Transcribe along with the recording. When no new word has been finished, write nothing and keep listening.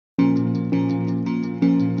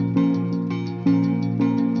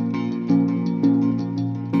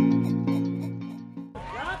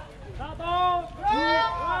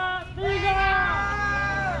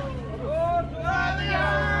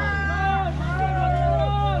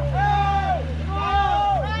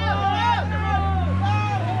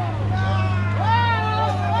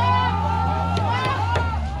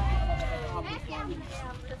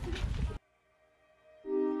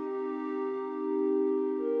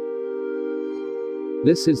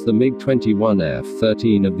This is the MiG-21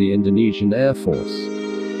 F-13 of the Indonesian Air Force.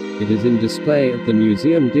 It is in display at the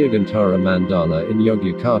Museum Dirgantara Mandala in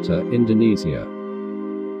Yogyakarta, Indonesia.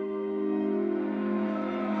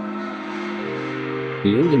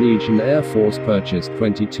 The Indonesian Air Force purchased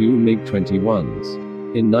 22 MiG-21s.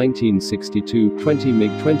 In 1962, 20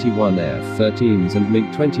 MiG-21 F-13s and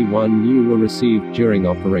MiG-21U were received during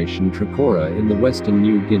Operation Trikora in the Western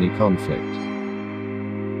New Guinea conflict.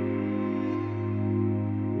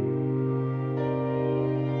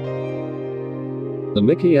 The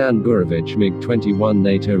Mikoyán-Gurévich Mig-21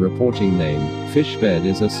 NATO reporting name, Fishbed,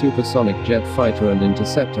 is a supersonic jet fighter and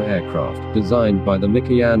interceptor aircraft, designed by the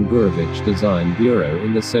Mikoyán-Gurévich Design Bureau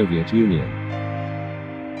in the Soviet Union.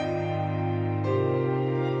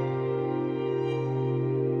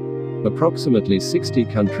 Approximately 60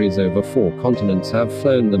 countries over 4 continents have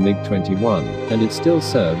flown the MiG-21, and it still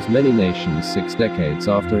serves many nations 6 decades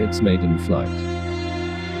after its maiden flight.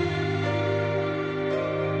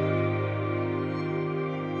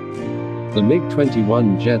 The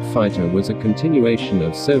MiG-21 jet fighter was a continuation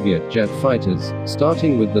of Soviet jet fighters,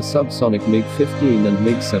 starting with the subsonic MiG-15 and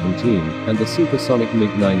MiG-17, and the supersonic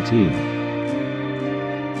MiG-19.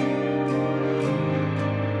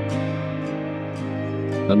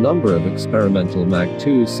 A number of experimental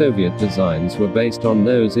Mag-2 Soviet designs were based on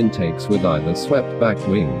nose intakes with either swept-back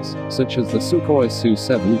wings, such as the Sukhoi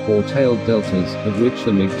Su-7, or tailed deltas, of which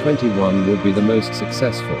the MiG-21 would be the most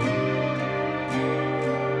successful.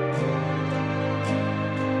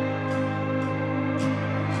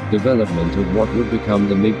 Development of what would become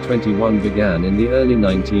the MiG-21 began in the early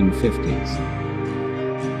 1950s.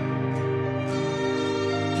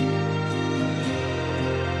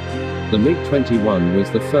 The MiG-21 was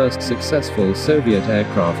the first successful Soviet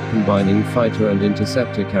aircraft combining fighter and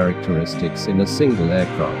interceptor characteristics in a single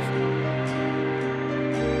aircraft.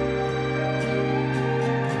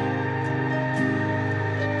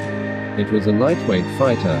 It was a lightweight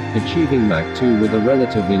fighter, achieving Mach 2 with a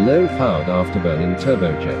relatively low-powered afterburning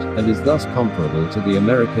turbojet, and is thus comparable to the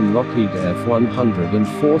American Lockheed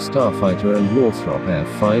F-104 Starfighter and Northrop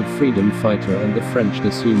F-5 Freedom Fighter and the French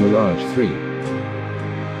Dassault Mirage 3.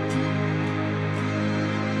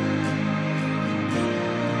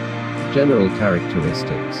 General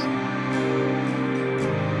characteristics.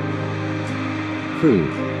 Crew.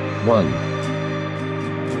 1.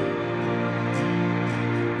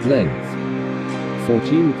 Length.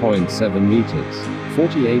 14.7 meters,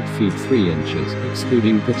 48 feet 3 inches,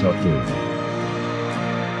 excluding pitot boom.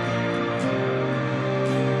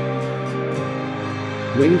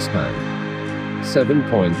 Wingspan.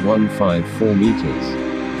 7.154 meters,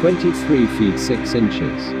 23 feet 6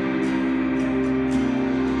 inches.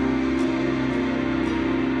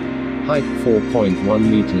 Height 4.1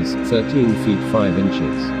 meters, 13 feet 5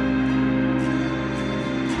 inches.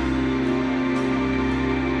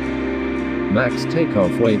 Max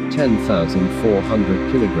takeoff weight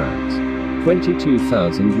 10,400 kilograms,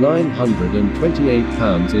 22,928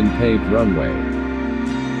 pounds in paved runway.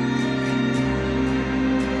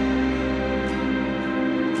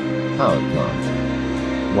 Power plant.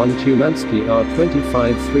 1 Tumansky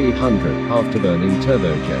R25-300 afterburning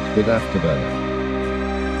turbojet with afterburner.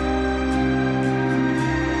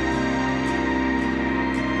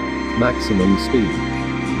 Maximum speed.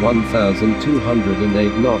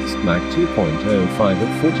 1,208 knots, Mach 2.05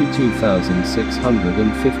 at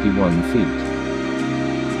 42,651 feet.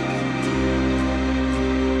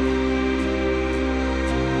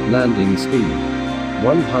 Landing speed.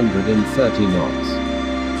 130 knots.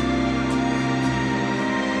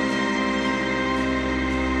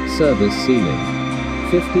 Service ceiling.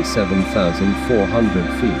 57,400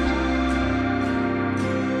 feet.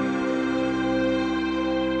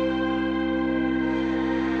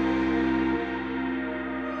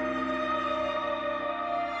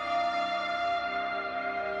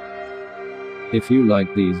 If you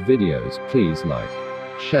like these videos, please like,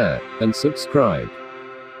 share, and subscribe.